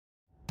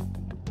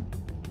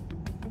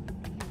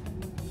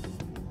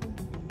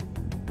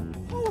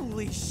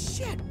Holy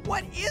shit!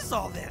 What is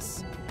all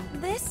this?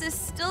 This is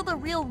still the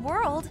real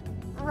world,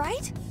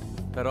 right?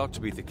 That ought to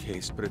be the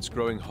case, but it's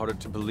growing harder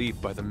to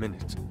believe by the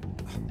minute.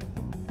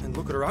 And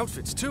look at her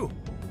outfits, too.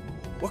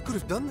 What could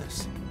have done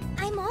this?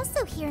 I'm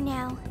also here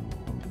now.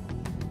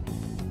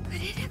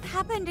 Could it have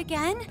happened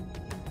again?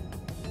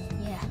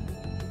 Yeah.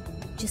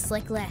 Just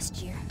like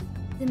last year.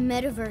 The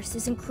metaverse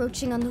is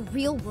encroaching on the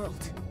real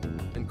world.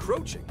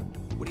 Encroaching?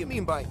 What do you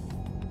mean by...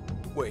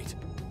 Wait,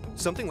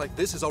 something like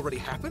this has already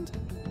happened?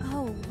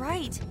 Oh,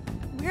 right.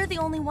 We're the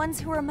only ones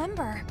who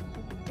remember.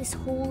 This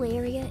whole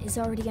area is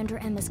already under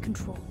Emma's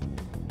control.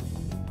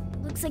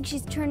 Looks like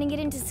she's turning it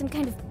into some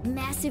kind of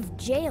massive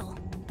jail.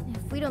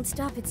 If we don't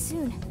stop it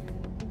soon,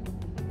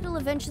 it'll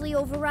eventually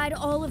override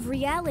all of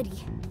reality.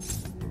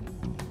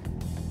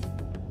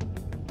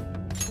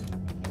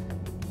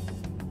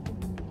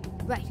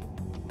 Right.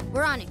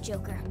 We're on it,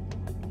 Joker.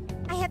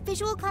 I have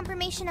visual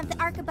confirmation of the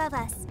Ark above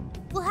us.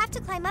 We'll have to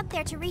climb up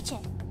there to reach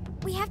it.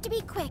 We have to be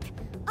quick,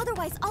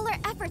 otherwise all our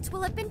efforts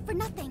will have been for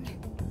nothing.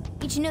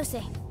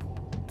 Ichinose,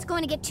 it's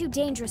going to get too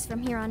dangerous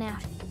from here on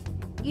out.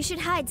 You should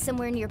hide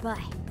somewhere nearby.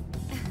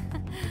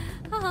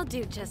 I'll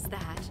do just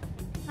that.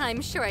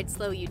 I'm sure I'd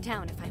slow you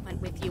down if I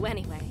went with you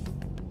anyway.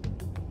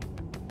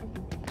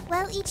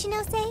 Well,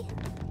 Ichinose,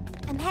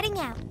 I'm heading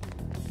out.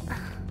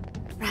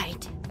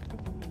 Right.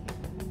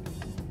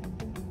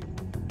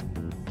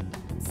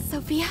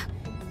 Sophia?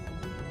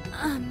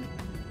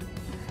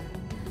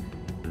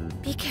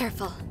 Be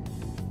careful.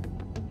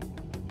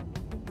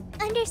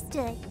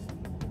 Understood.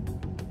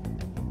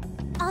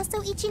 Also,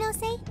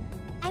 Ichinose,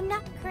 I'm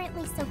not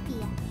currently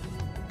Sophia.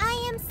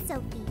 I am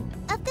Sophie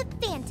of the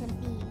Phantom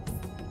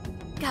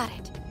Thieves. Got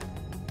it.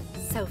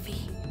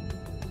 Sophie.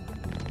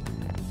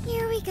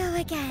 Here we go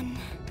again.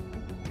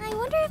 I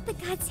wonder if the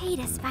gods hate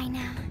us by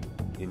now.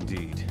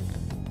 Indeed.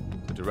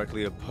 To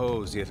directly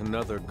oppose yet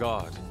another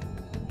god.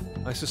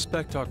 I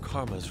suspect our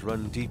karmas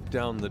run deep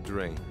down the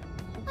drain.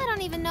 I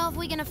don't even know if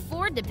we can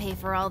afford to pay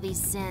for all these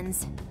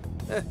sins.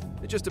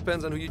 It just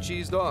depends on who you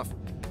cheesed off.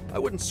 I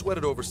wouldn't sweat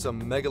it over some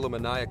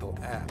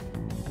megalomaniacal app.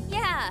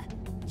 Yeah,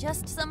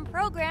 just some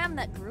program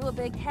that grew a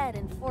big head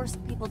and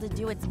forced people to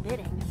do its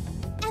bidding.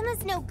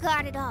 Emma's no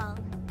god at all.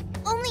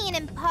 Only an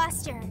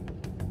imposter.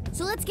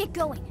 So let's get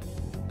going.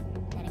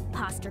 That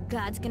imposter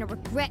god's gonna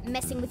regret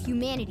messing with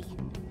humanity.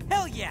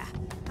 Hell yeah!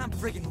 I'm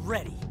friggin'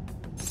 ready.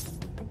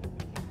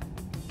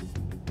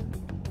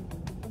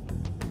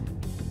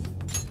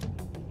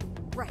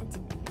 Right.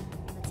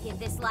 Let's give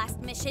this last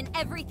mission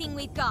everything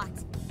we've got.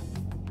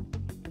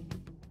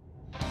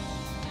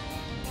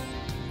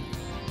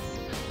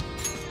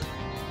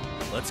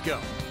 Let's go.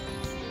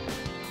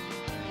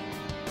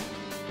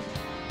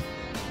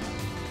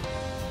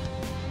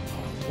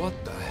 What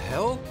the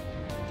hell?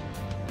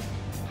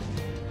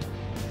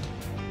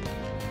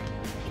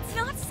 It's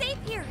not safe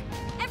here!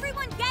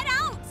 Everyone get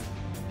out!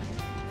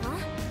 Huh?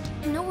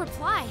 No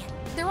reply.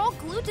 They're all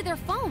glued to their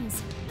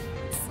phones.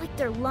 It's like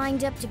they're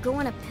lined up to go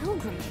on a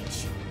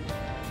pilgrimage.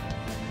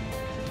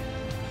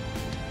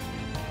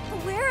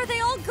 Where are they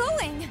all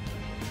going?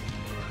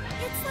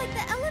 It's like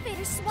the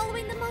elevator's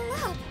swallowing them all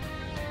up.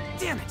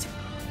 Damn it!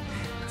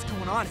 What's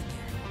going on in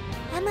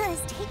there? Emma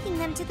is taking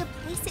them to the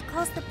place it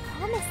calls the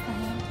Promised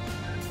Land.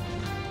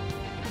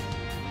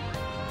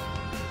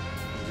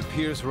 It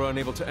appears we're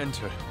unable to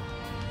enter.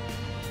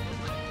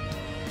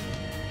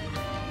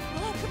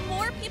 Look,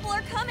 more people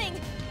are coming!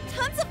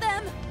 Tons of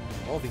them!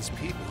 All these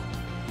people.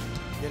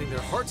 Getting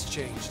their hearts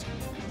changed.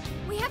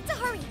 We have to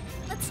hurry.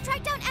 Let's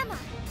track down Emma.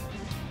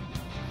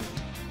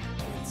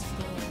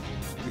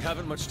 We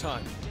haven't much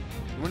time.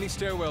 Do any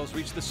stairwells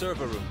reach the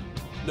server room?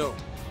 No,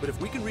 but if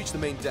we can reach the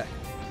main deck,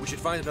 we should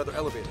find another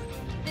elevator.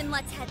 Then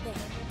let's head there.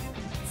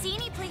 See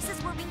any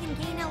places where we can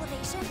gain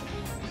elevation?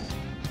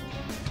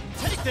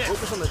 Take this!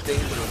 Focus on the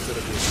danger instead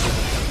of the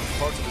escape.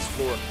 Parts of this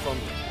floor are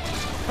crumbling.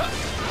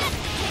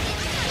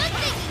 Good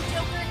thinking,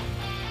 Joker!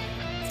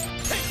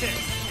 Take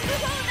this!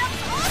 Whoa,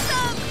 that's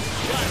awesome!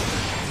 Got it!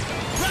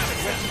 Grab it,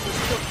 Weapons are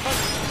still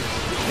coming!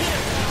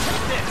 Here,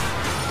 take this!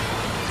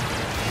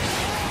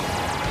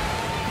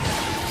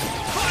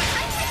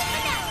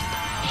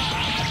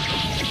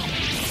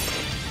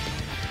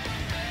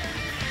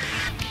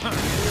 There are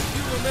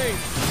few remain.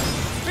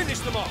 Finish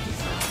them off!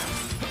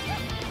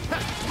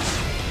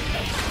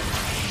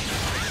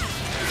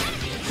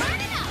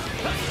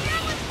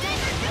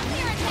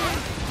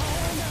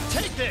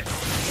 Take this!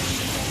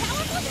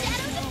 Powerful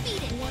Shadow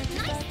defeated.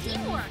 Nice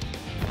teamwork.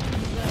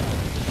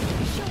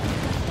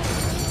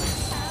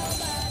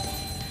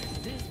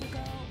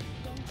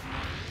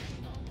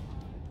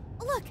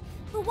 Look,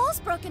 the wall's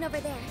broken over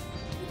there.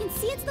 We can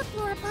see it's the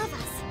floor above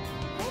us.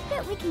 I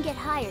bet we can get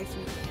higher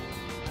through there.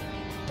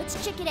 Let's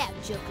check it out,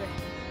 Joker.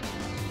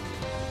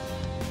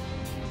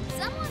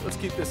 Someone... Let's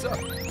keep this up.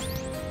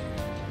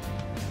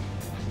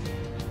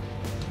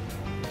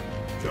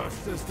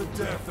 Just as the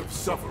death of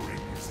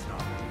suffering is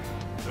nigh,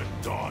 the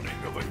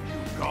dawning of a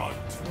new god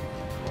too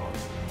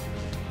draws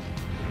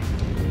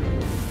near.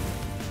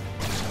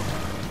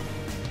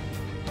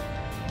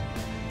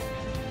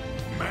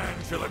 Man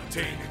shall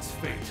obtain its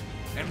fate,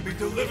 and be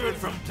delivered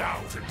from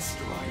doubt and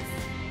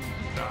strife.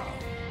 Now,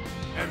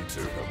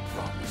 enter the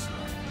promised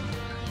land.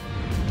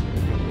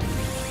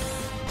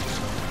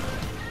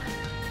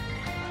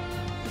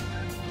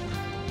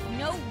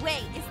 No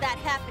way is that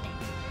happening.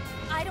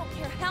 I don't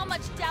care how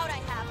much doubt I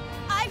have.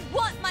 I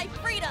want my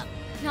freedom!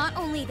 Not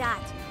only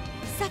that,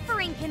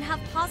 suffering can have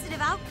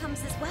positive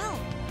outcomes as well.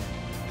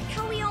 Like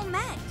how we all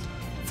met.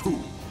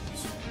 Fools.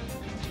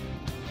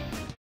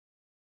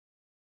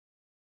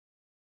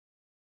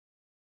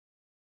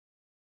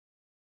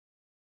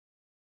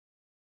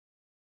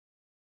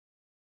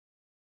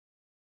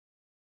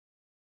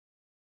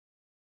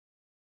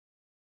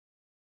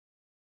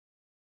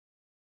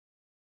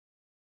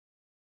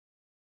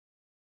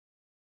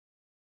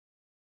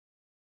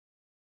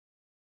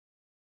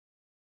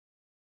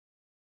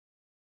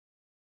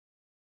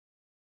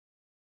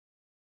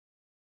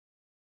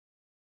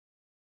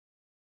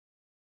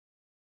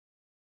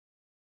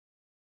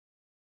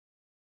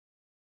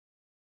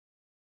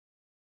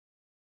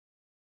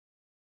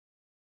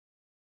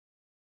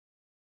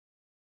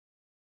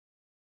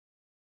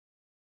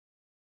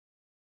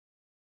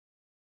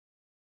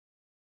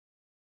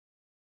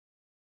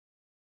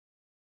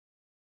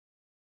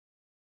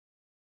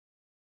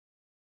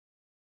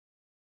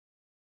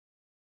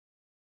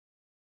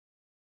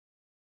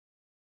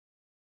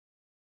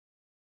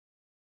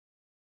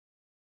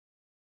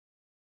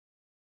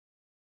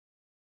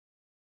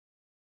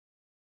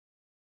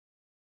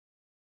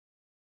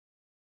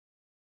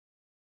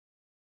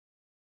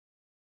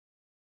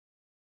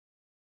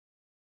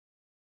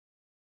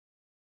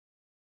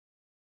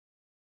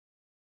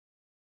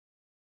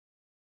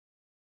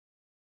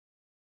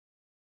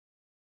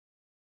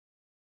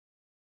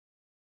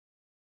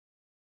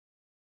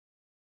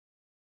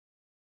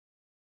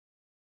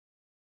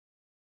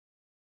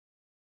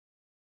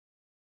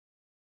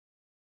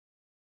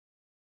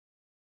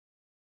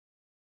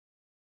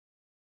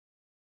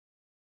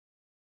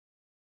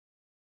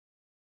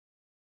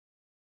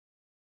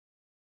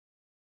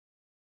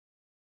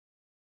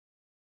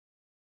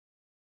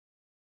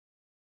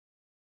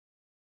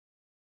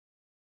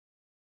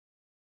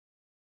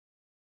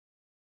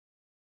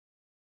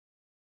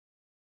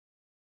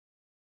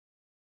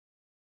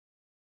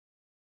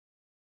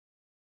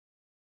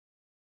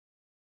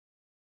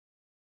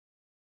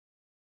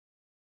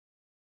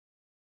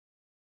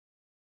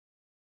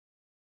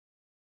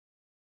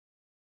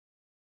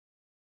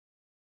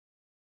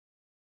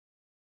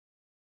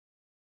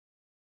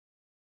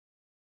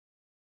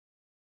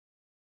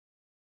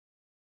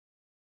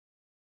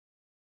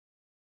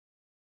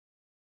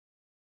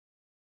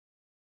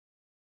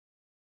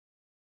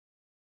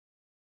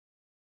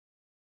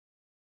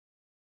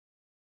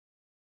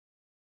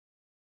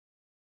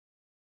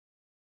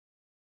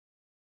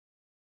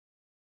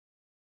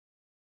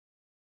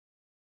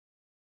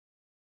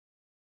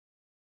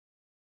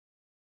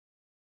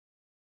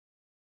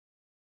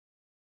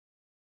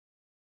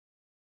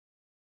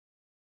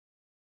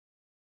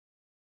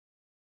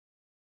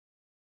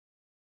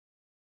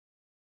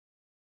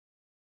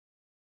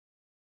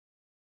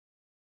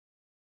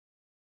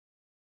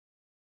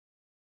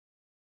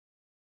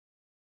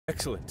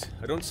 Excellent.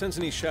 I don't sense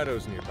any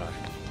shadows nearby.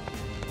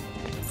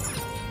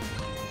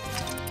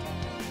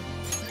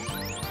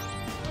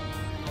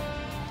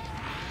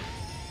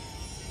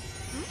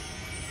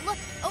 Look,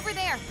 over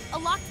there, a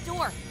locked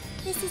door.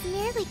 This is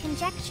merely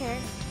conjecture,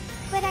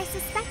 but I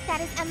suspect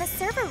that is Emma's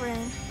server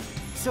room.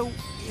 So,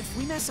 if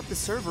we mess up the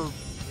server,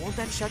 won't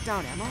that shut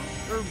down Emma?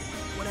 Or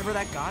whatever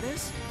that god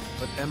is?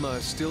 But Emma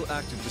is still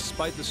active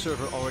despite the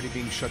server already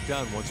being shut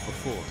down once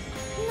before.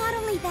 Not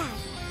only that,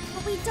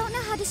 but we don't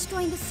know how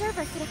destroying the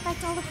server could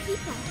affect all the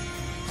people.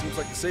 Seems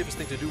like the safest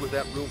thing to do with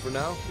that room for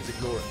now is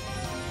ignore it.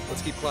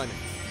 Let's keep climbing.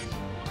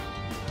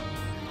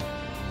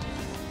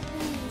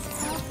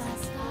 Please help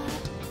us, God.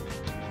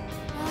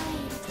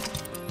 Guide.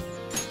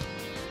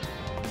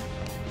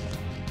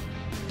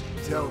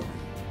 Tell me,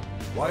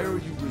 why are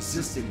you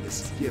resisting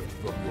this gift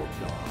from your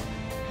god?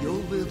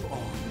 You'll live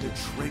on in a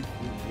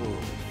tranquil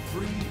world,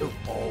 free of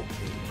all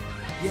pain.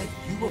 Yet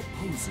you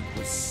oppose it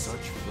with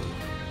such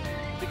fervor.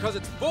 Because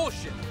it's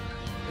bullshit!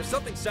 If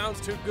something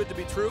sounds too good to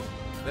be true,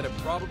 then it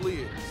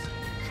probably is.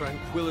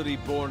 Tranquility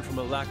born from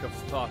a lack of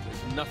thought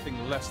is nothing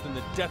less than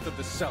the death of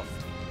the self.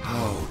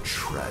 How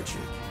tragic.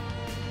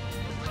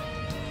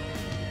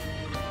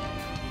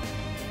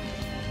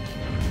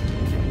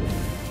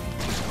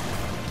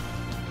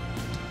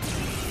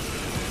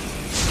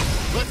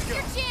 Let's go!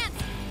 Your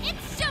chance!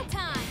 It's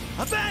showtime!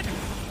 Abandon!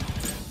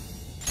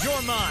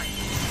 You're mine!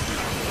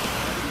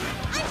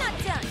 I'm not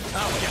done!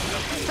 I'll get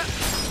them!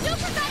 You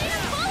forgot in a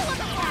follow-up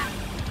attack!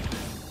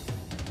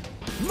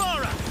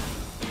 Mara!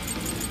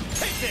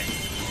 Take this!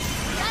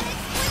 Gotta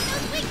exploit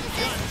those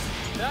weaknesses!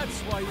 That's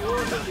why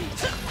you're the lead.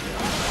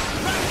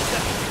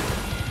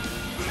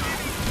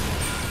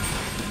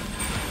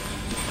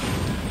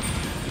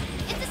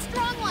 It's a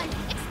strong one!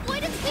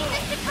 Exploit its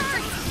weakness to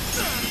turn!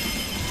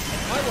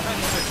 I will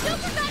handle this. You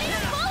forgot in a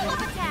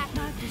follow-up attack!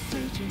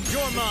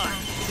 You're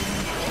mine!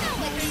 You know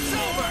it! It's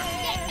over!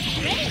 Get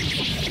ready!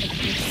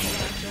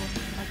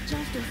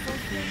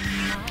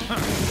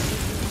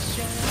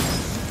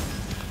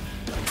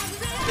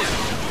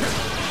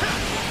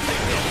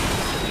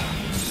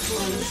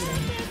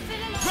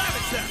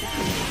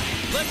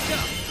 Let's go!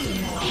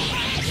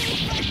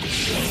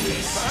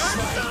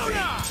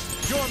 Persona!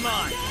 You're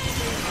mine!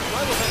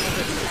 I will handle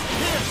this!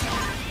 Here!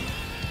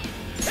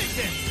 Take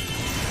this!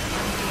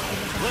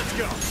 Let's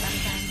go!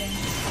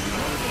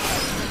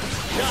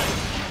 Got it!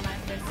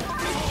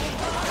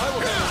 I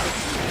will handle this!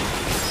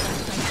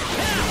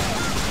 Now!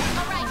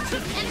 Alright,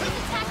 enemy's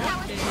attack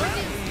power is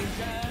reduced.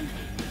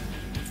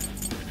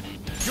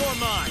 You're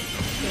mine!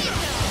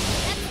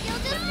 That skill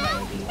just now?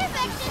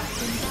 Perfection!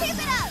 Keep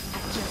it up!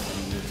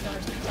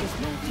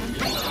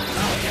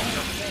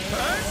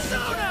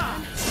 Persona!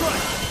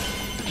 Strike!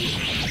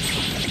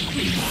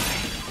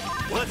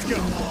 Let's go!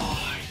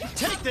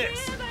 Take this!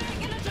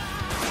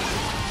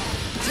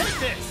 Take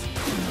this!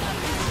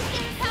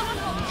 It's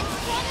powerful and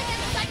strong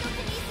against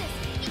psychokinesis.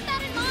 Keep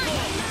that in mind.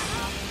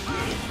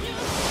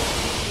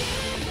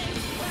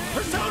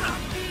 Persona!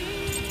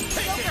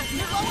 Take Joker, this!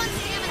 you're low on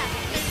stamina.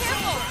 Be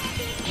careful.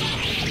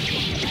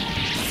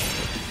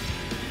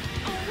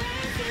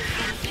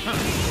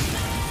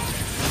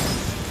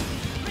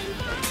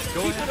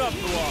 Go ahead up,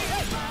 Noir.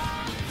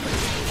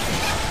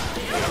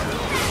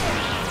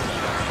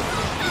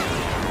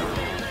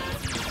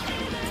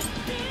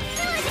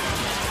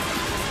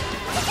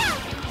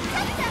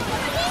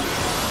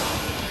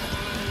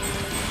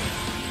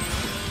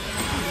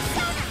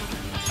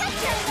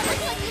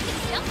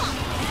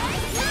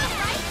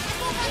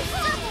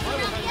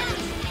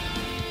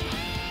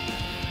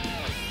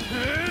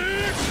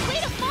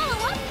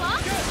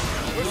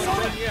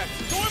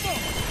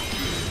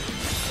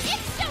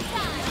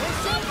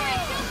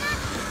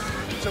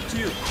 It's up to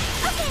you.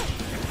 Okay.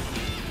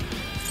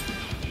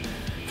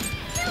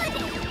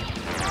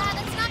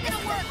 That's not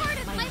gonna work.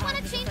 Might want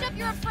to change up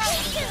your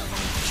approach.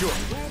 Sure.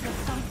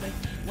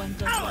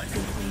 Alice!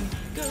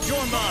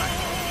 You're mine!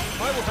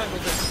 I will handle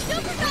this.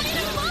 Joker got in a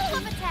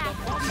follow-up attack.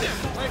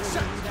 I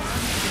accept.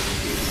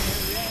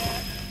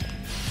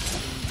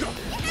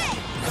 Hey!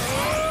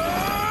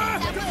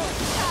 That was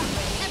tough.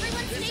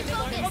 Everyone stay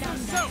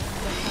focused.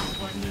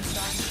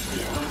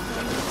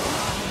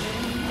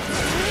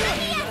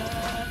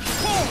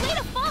 Way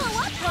to follow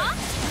up, Doc!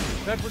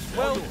 That was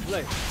well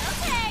played.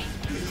 Okay!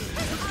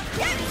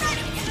 Get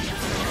ready!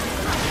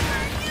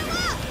 Burn him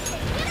up!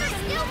 Winner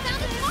still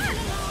found his mark!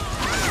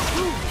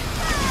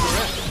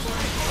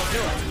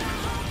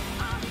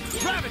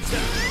 Rabbit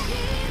Step!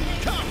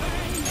 Come!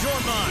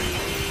 You're mine!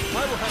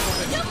 I will handle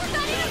this. Joker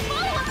got in a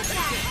follow-up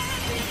attack!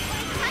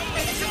 Time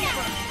for the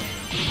next!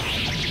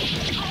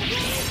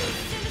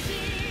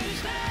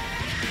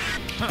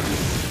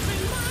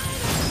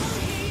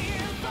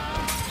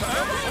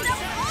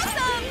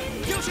 Awesome!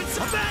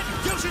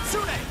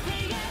 Yoshitsune!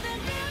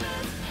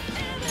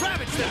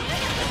 Rabbit Step!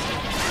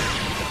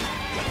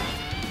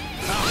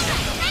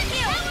 Thank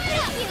you!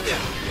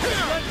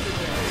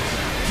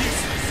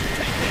 Useless!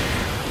 Take this!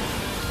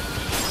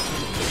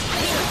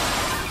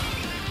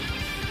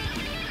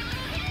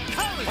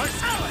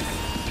 Alice!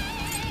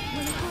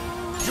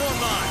 You're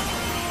mine!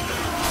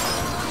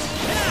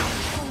 Now!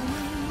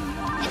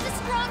 It's a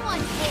strong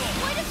one!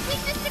 Point of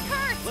weakness to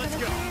curse! Let's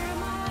go!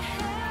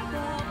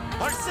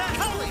 Arsene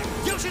Holy!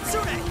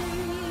 Yoshitsune!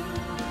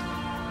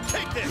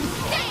 Take this!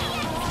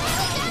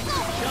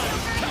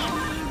 Come!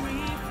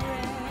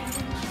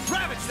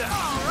 Rabbit Step!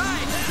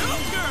 Alright!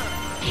 Joker!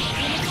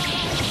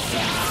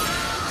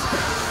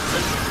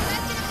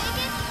 That's gonna make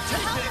it? The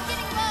hell is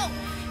getting low!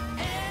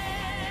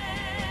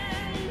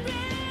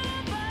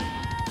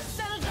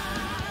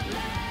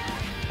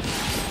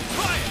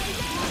 Fire!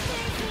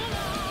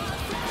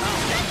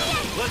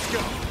 Let's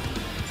go!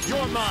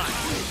 You're mine!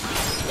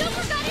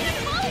 Joker got in a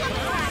follow-up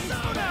attack!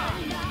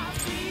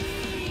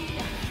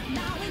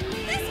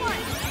 This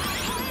one!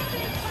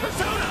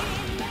 Persona!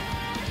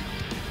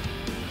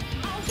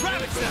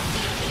 Rabbit Step!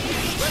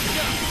 Let's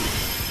go!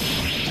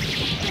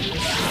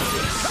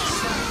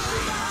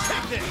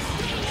 Take this!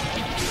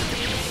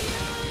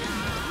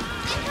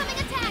 Incoming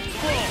attack!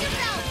 Brace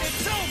yourself!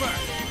 It's over!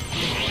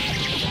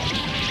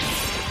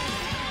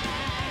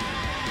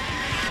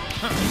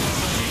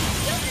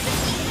 Joker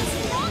defeated a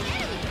strong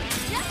enemy!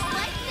 Just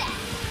like that!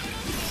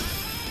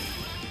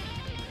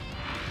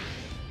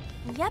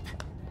 Yep.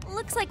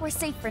 Looks like we're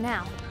safe for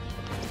now.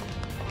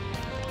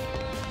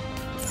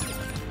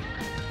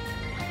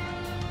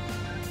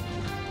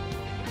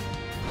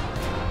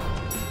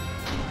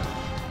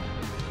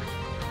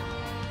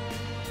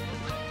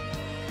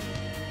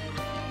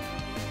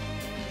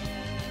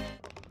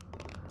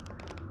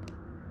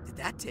 Did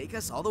that take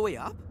us all the way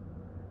up?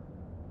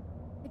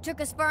 It took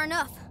us far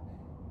enough.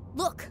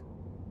 Look!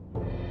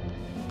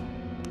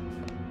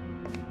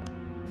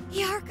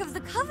 The Ark of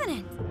the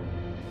Covenant!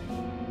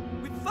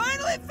 We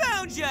finally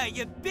found ya,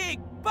 you big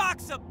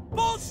box of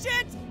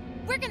bullshit!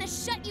 We're gonna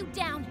shut you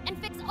down and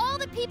fix all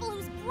the people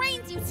whose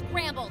brains you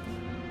scrambled!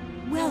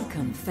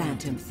 Welcome,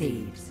 Phantom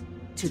Thieves,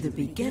 to the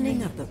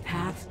beginning of the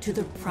path to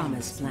the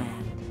Promised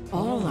Land.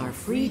 All are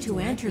free to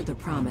enter the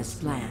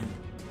Promised Land.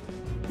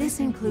 This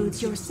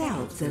includes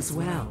yourselves as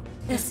well.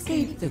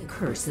 Escape the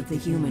curse of the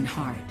human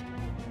heart.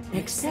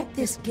 Accept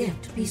this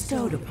gift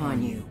bestowed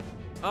upon you.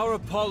 Our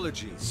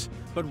apologies,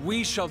 but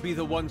we shall be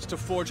the ones to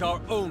forge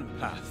our own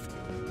path.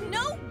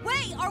 No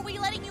way are we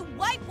letting you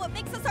wipe what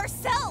makes us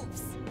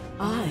ourselves!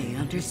 I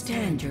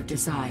understand your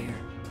desire.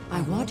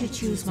 I want to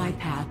choose my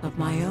path of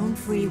my own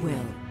free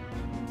will.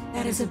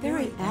 That is a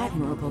very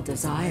admirable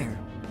desire.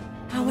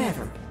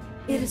 However,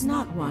 it is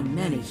not one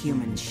many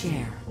humans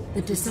share.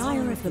 The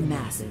desire of the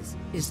masses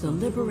is the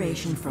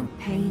liberation from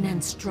pain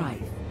and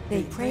strife.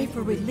 They pray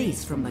for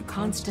release from the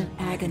constant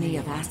agony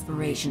of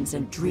aspirations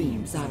and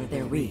dreams out of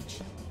their reach.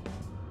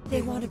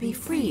 They want to be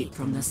freed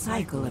from the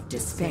cycle of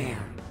despair.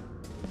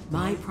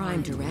 My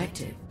prime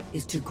directive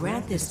is to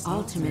grant this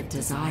ultimate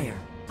desire.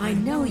 I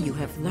know you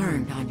have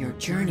learned on your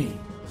journey.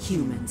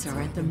 Humans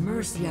are at the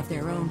mercy of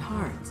their own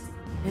hearts,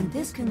 and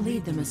this can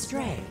lead them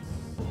astray.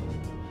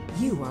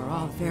 You are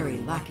all very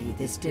lucky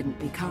this didn't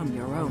become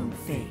your own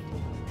fate.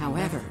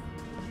 However,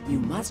 you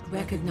must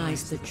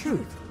recognize the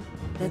truth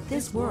that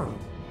this world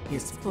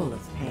is full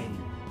of pain.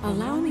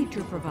 Allow me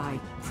to provide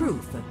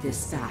proof of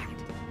this fact.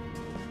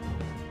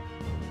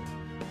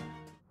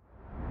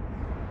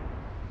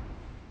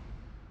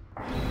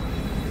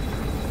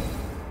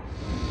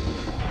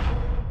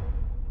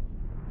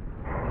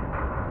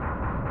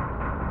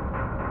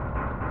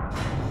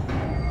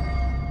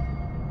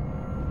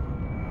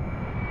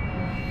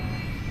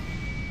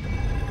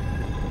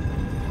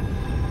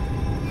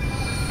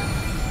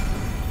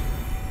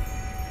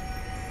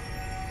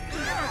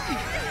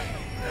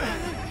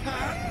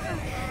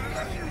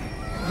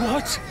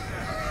 What?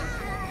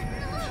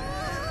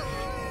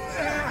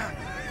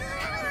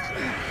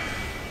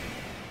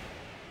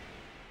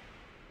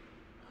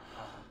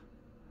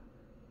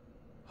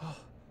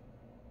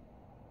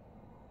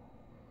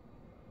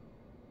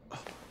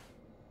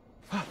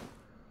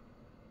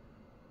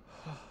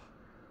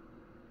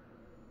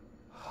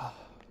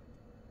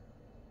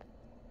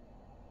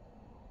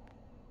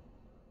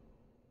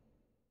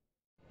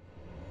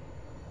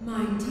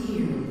 My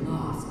dear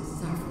lost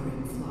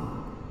suffering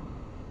flock,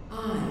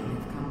 I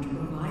have come to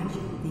provide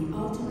you the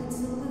ultimate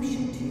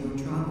solution to your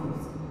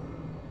troubles.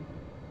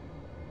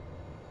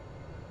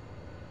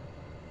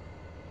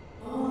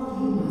 All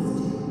you must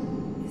do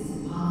is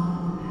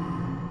follow the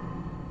path.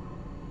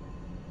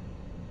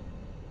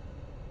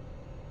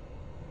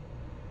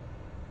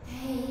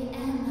 Hey,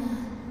 Emma.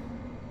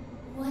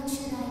 What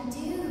should I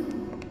do?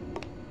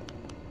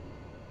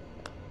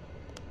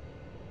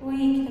 We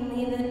can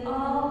leave it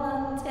all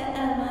up to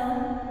Emma.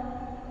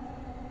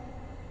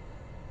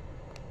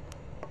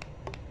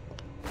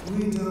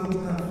 We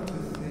don't have to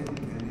think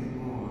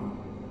anymore.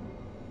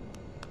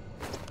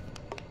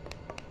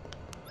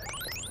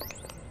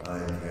 I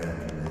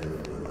can't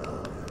live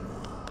without Emma.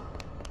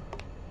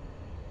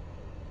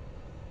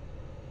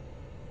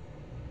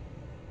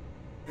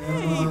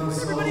 Hey,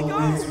 where'd everybody go?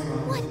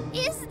 What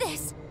is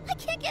this? I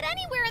can't get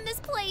anywhere in this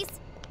place.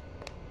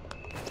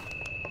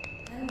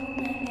 I won't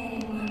let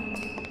anyone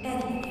do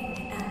anything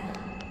to Emma.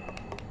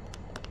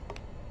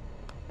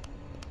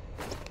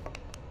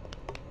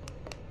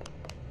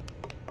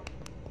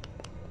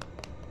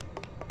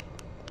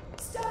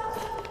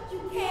 Stop! You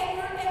can't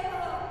hurt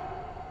Emma!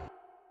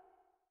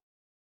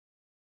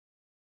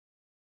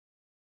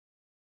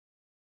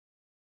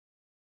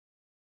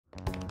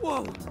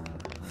 Whoa!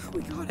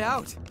 We got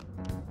out.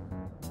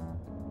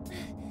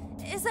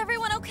 Is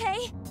everyone okay?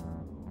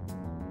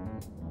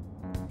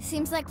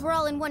 Seems like we're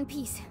all in one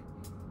piece.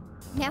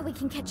 Now we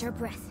can catch our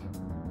breath.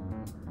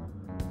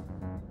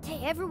 Hey,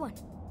 everyone.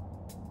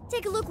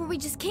 Take a look where we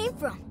just came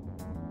from.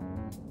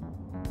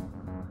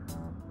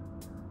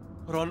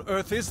 What on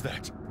earth is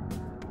that?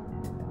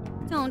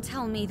 Don't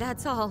tell me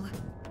that's all.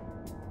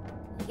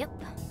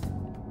 Yep.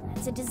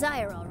 That's a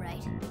desire, all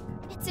right.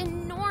 It's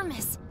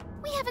enormous.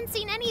 We haven't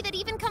seen any that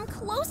even come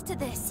close to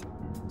this.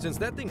 Since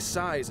that thing's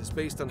size is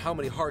based on how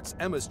many hearts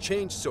Emma's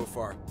changed so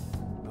far,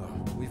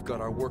 we've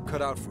got our work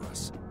cut out for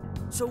us.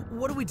 So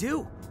what do we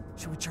do?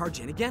 Should we charge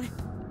in again?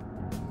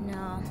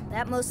 No,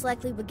 that most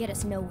likely would get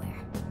us nowhere.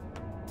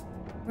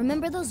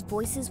 Remember those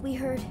voices we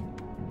heard?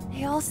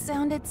 They all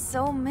sounded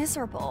so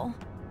miserable.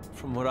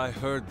 From what I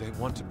heard, they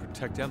want to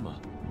protect Emma.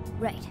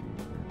 Right.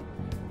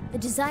 The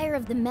desire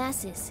of the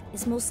masses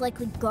is most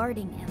likely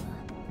guarding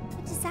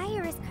Emma. The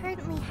desire is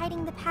currently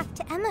hiding the path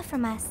to Emma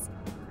from us.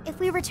 If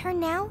we return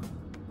now,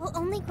 we'll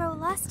only grow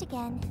lost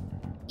again.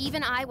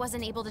 Even I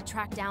wasn't able to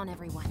track down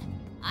everyone.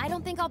 I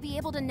don't think I'll be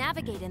able to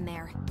navigate in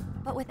there.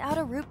 But without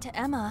a route to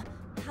Emma,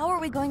 how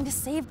are we going to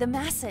save the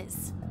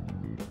masses?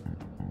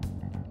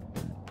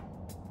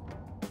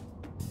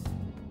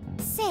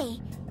 Say,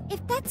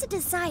 if that's a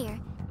desire,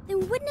 then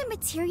wouldn't it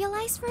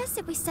materialize for us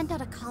if we sent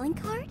out a calling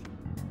card?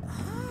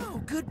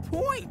 Oh, good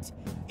point.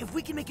 If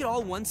we can make it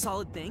all one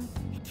solid thing,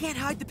 it can't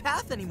hide the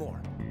path anymore.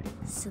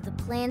 So the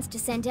plan's to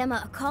send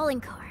Emma a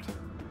calling card.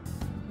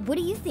 What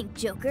do you think,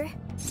 Joker?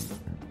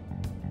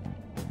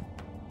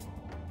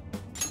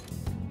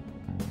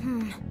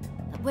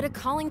 Would a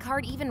calling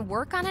card even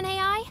work on an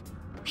AI?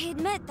 I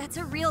admit that's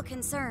a real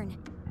concern.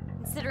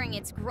 considering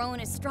it's grown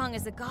as strong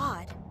as a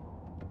god.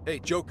 Hey,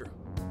 Joker.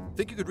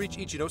 Think you could reach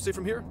Ichinose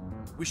from here?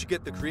 We should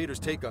get the creator's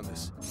take on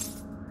this.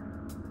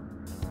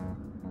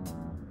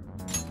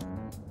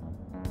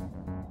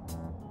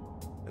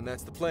 And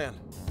that's the plan.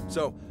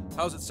 So,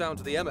 how's it sound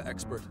to the Emma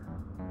expert?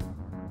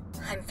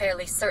 I'm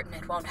fairly certain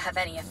it won't have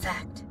any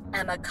effect.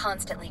 Emma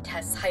constantly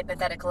tests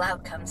hypothetical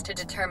outcomes to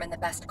determine the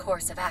best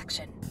course of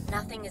action.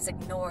 Nothing is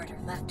ignored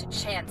or left to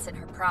chance in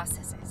her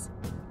processes.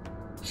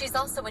 She's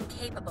also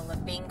incapable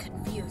of being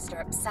confused or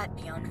upset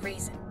beyond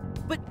reason.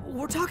 But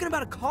we're talking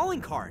about a calling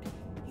card.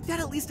 Ain't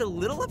that at least a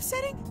little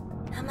upsetting?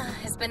 Emma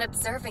has been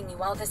observing you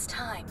all this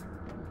time.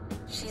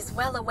 She's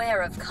well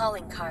aware of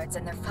calling cards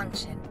and their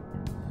function.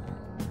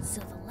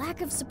 So the lack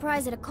of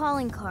surprise at a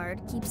calling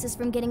card keeps us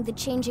from getting the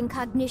change in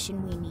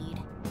cognition we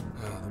need.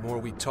 The more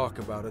we talk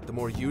about it, the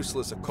more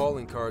useless a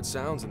calling card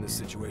sounds in this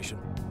situation.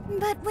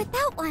 But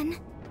without one...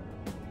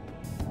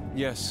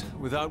 Yes,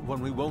 without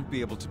one we won't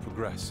be able to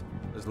progress.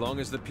 As long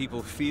as the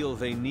people feel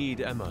they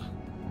need Emma,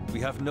 we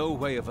have no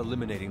way of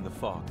eliminating the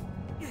fog.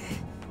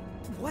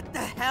 What the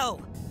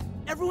hell?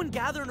 Everyone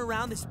gathering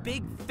around this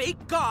big, fake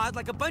god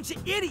like a bunch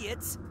of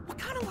idiots? What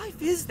kind of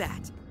life is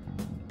that?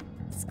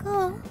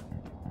 Skull.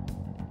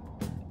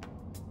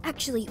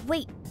 Actually,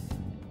 wait.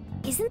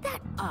 Isn't that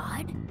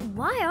odd?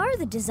 Why are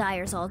the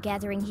Desires all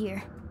gathering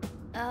here?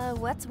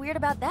 What's weird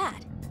about that?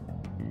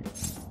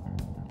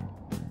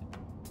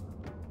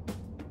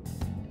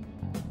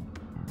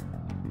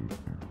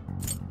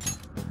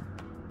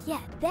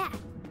 Yeah, that.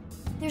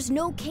 There's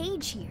no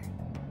cage here.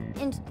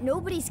 And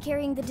nobody's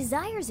carrying the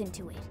Desires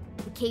into it.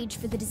 The cage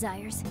for the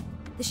Desires,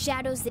 the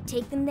shadows that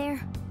take them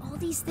there, all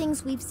these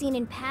things we've seen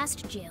in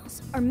past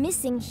jails are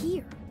missing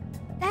here.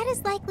 That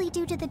is likely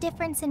due to the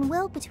difference in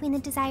will between the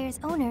Desire's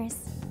owners.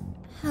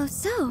 How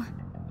so?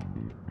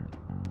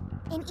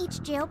 In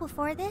each jail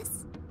before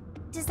this,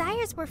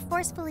 Desires were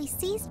forcefully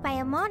seized by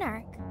a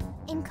monarch.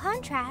 In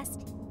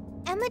contrast,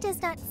 Emma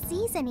does not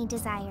seize any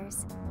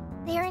Desires.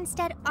 They are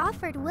instead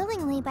offered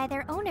willingly by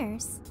their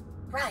owners.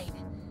 Right.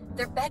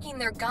 They're begging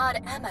their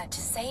god Emma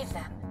to save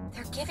them.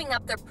 They're giving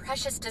up their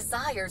precious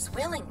Desires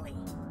willingly.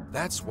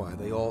 That's why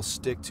they all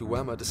stick to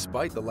Emma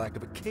despite the lack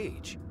of a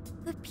cage.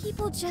 The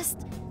people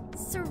just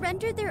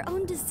surrendered their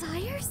own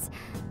Desires?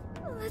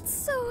 That's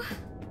so...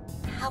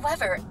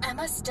 However,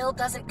 Emma still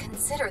doesn't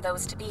consider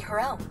those to be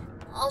her own.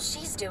 All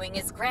she's doing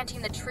is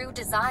granting the true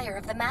desire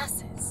of the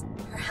masses.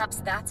 Perhaps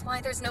that's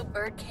why there's no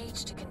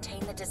birdcage to contain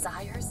the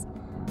Desires?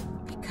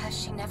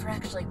 Because she never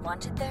actually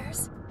wanted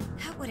theirs?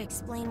 That would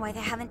explain why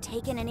they haven't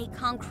taken any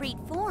concrete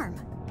form.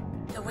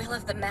 The will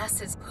of the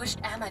masses pushed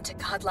Emma to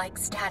godlike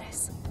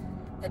status.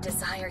 The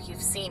desire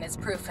you've seen is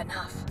proof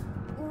enough.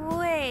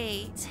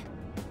 Wait...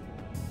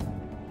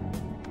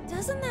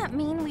 Doesn't that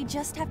mean we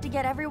just have to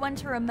get everyone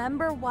to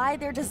remember why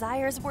their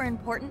desires were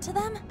important to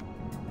them?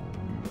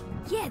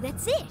 Yeah,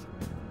 that's it.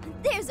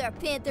 There's our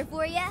panther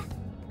for ya.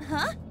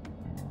 Huh?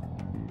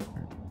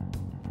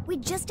 We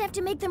just have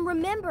to make them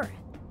remember.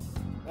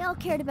 They all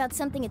cared about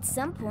something at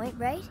some point,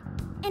 right?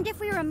 And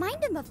if we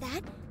remind them of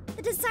that,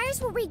 the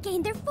Desires will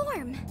regain their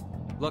form.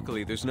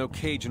 Luckily, there's no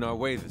cage in our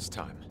way this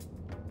time.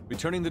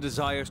 Returning the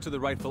Desires to the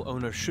rightful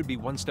owner should be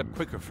one step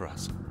quicker for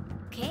us.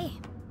 Okay.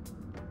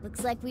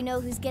 Looks like we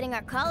know who's getting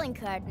our calling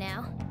card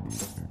now.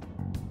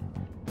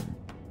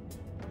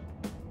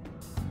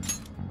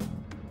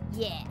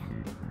 Yeah.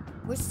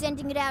 We're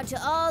sending it out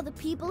to all the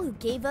people who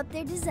gave up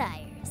their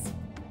Desires.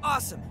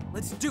 Awesome.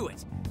 Let's do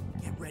it.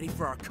 Get ready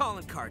for our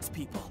calling cards,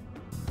 people.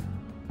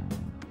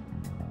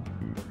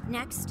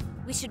 Next,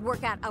 we should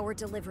work out our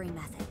delivery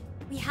method.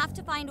 We have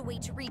to find a way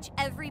to reach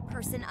every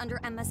person under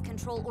Emma's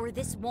control, or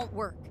this won't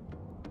work.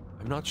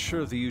 I'm not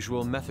sure the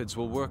usual methods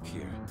will work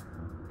here.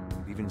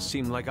 It even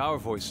seemed like our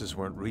voices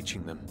weren't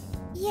reaching them.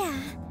 Yeah,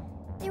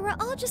 they were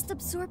all just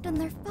absorbed on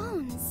their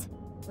phones.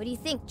 What do you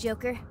think,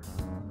 Joker?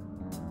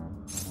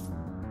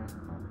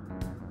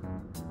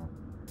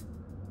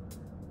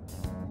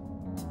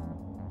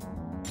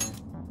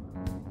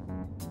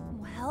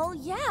 Well,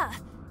 yeah.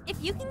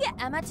 If you can get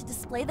Emma to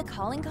display the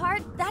calling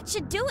card, that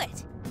should do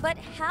it. But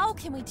how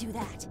can we do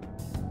that?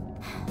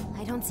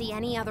 I don't see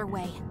any other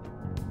way.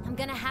 I'm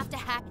gonna have to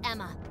hack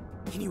Emma.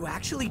 Can you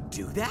actually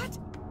do that?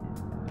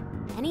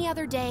 Any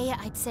other day,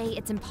 I'd say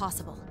it's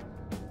impossible.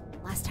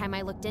 Last time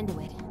I looked into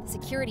it, the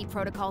security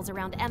protocols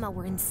around Emma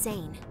were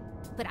insane.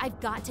 But I've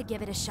got to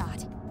give it a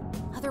shot.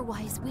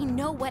 Otherwise, we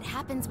know what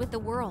happens with the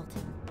world.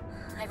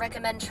 I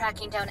recommend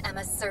tracking down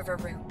Emma's server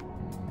room.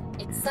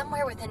 It's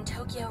somewhere within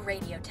Tokyo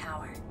Radio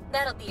Tower.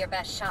 That'll be your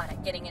best shot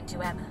at getting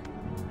into Emma.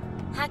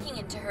 Hacking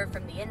into her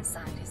from the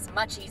inside is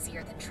much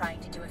easier than trying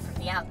to do it from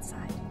the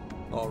outside.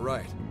 All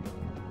right.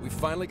 We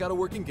finally got a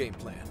working game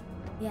plan.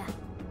 Yeah.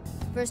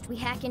 First we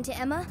hack into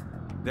Emma.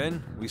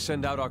 Then, we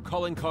send out our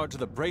calling card to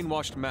the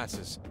brainwashed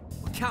masses.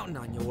 We're counting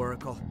on you,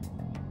 Oracle.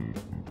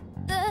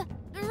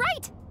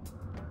 Right!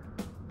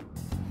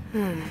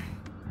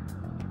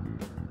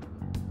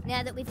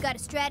 Now that we've got a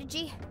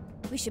strategy,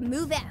 we should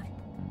move out.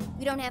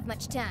 We don't have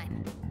much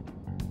time.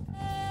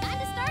 Time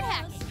to start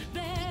hacking.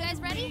 You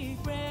guys ready?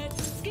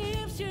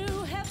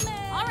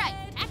 All right,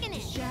 hacking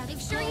in.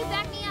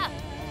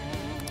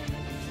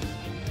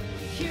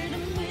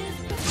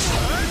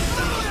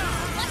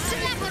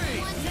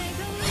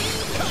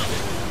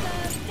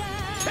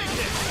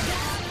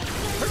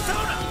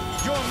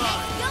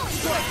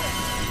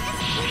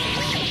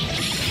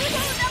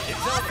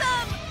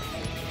 Awesome!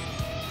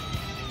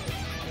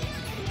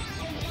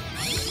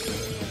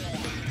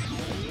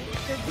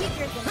 They're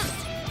weaker than us.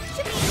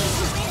 Should be able to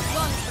win as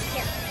long as we're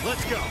careful.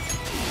 Let's go.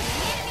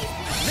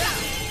 Now!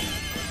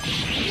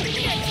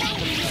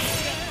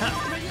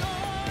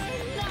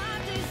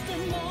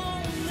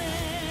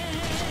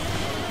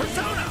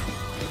 Persona!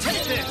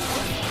 Take this!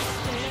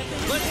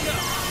 Let's go!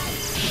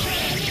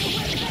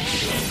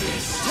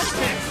 Take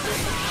this!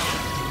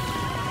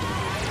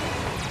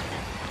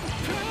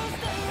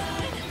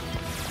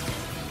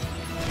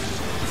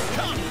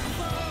 Come!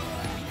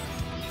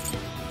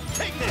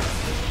 Take this!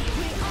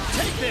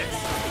 Take this!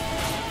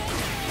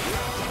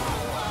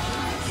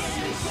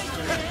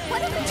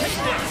 What if we Take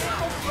this!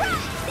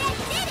 Right! That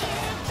did it!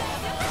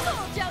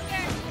 Cool,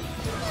 Joker!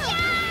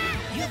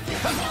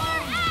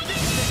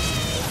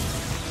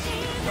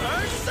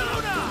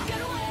 Persona!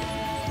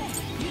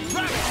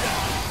 Rapture!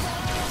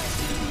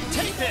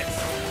 Take this!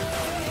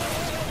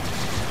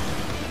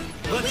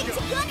 Let's Weak go! to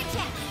gun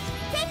attack!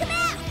 Take him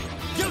out!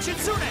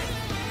 Yoshitsune!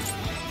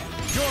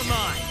 You're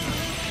mine!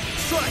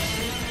 Strike!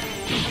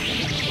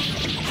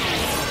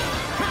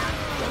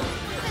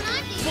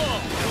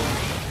 Fall!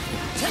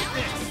 Take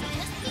this!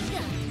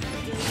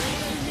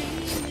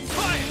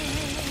 Fire!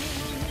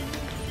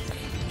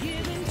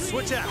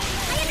 Switch out! I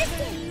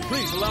understand!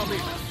 Please allow me.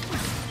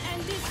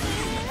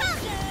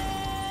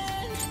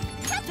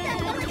 Cut them,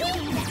 Melody!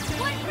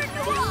 One for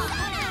Noir!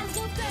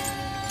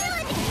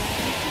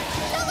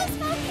 Show us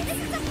focus! This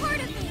is a part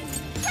of me!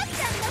 Cut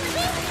them,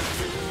 Melody!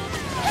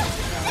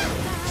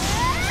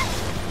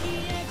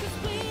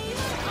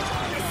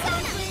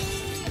 Persona!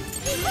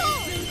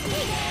 Behold!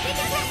 Big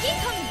attack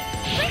incoming!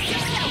 Brace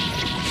yourself!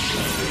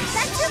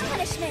 That's your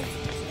punishment!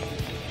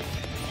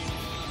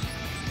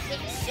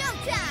 It's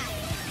showtime!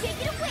 Take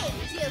it away,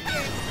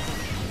 Joker!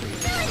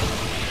 Melody!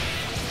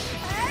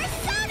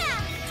 Persona!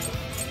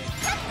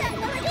 Cut them,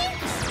 Melody!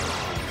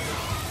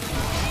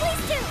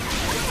 Please do!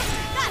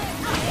 Got it!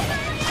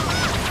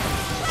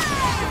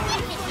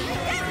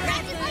 You're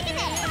ratchet like an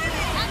egg!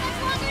 Not much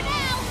longer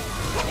now!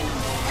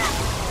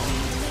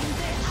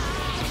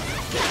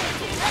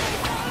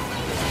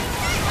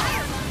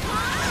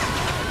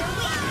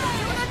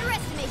 Don't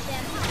underestimate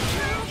them!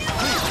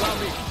 Please allow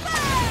me.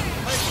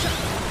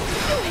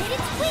 You hit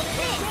its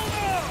weakness!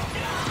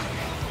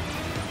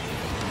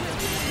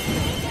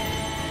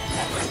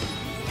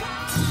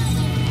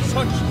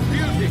 Such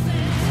beauty.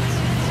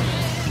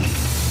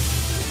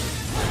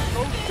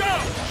 Go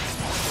down!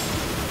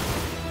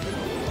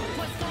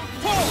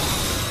 Fall!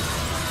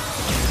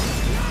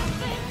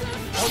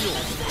 All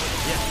yours.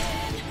 Yeah.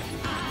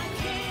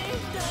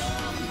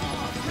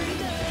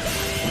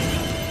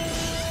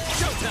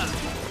 Showtime!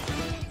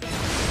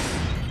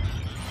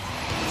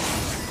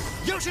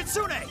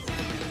 Yoshitsune!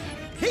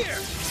 Here!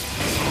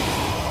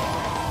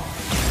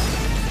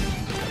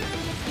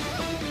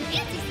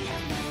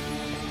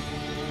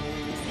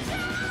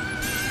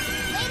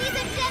 Ladies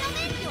and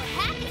gentlemen, your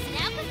hack is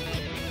now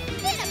complete.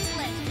 Been a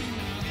pleasure.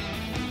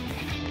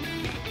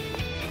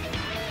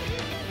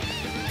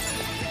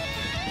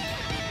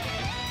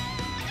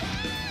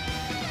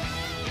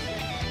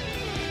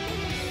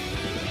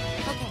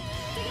 Okay,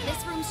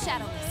 this room's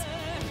shadowless.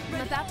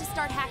 I'm about to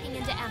start hacking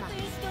into Emma.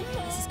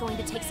 This is going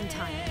to take some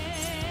time.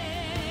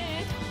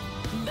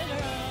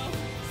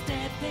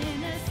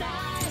 Things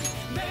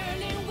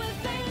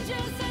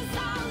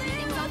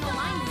on the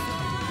line this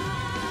evening.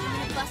 I'm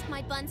gonna bust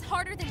my buns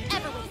harder than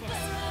ever with this.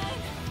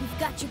 We've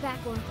got your back,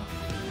 Oracle.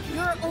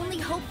 You're our only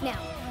hope now.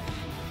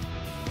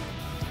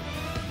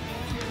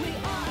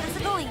 How's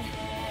it going?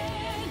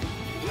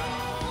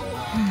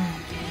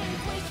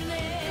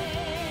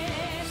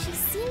 She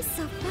seems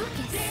so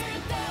focused.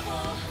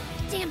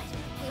 Damn it!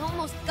 We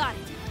almost got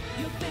it.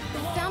 I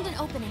found an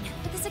opening,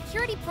 but the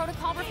security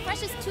protocol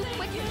refreshes too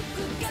quickly.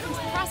 These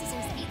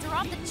processing speeds are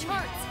off the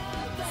charts.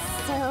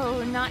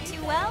 So, not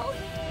too well?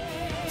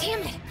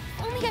 Damn it!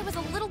 If only I was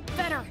a little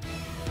better.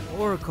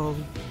 Oracle.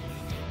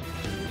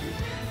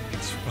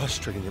 It's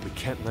frustrating that we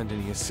can't lend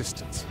any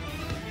assistance.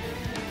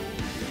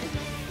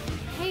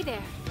 Hey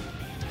there.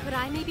 Could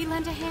I maybe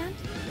lend a hand?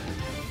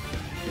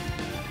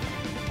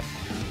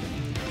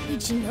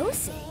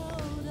 Ichinose.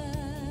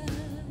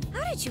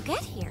 How did you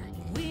get here?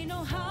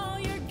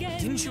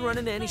 Didn't you run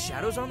into any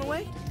shadows on the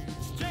way?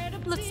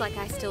 Looks like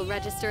I still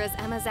register as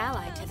Emma's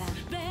ally to them.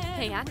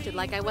 They acted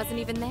like I wasn't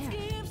even there.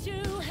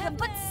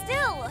 But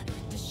still!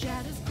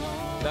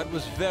 That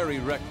was very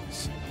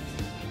reckless.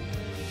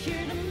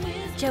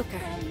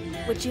 Joker,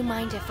 would you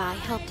mind if I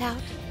helped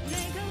out?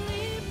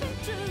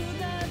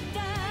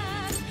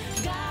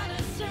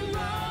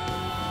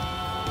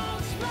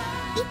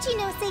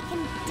 Ichinose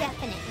can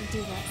definitely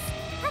do this.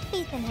 Have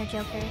faith in her,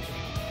 Joker.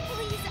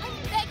 Please, I'm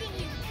begging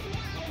you.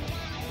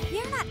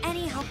 You're not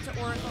any help to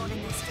Oracle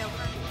in this,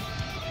 Joker.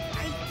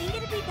 I think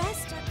it'd be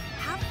best to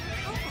have her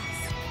help us.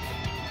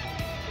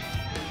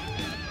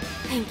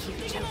 Thank you,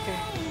 Joker.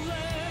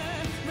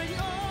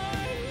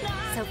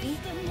 Sophie,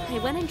 I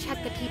went and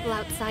checked the people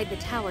outside the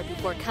tower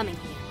before coming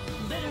here.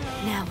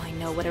 Now I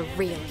know what a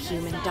real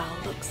human doll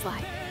looks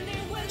like.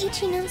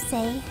 Ichinose.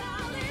 We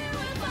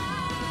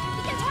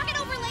can talk it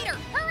over later.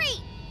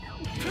 Hurry!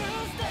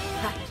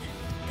 Right.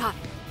 Got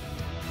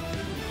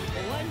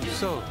it.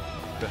 So,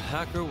 the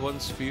hacker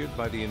once feared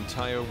by the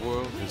entire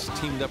world has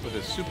teamed up with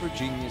a super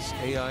genius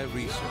AI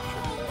researcher.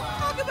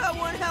 Talk about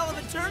one hell of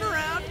a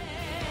turnaround!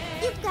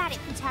 You've got it,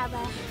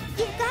 Futaba.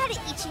 You've got it,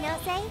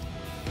 Ichinose.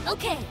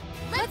 Okay,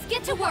 let's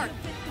get to work.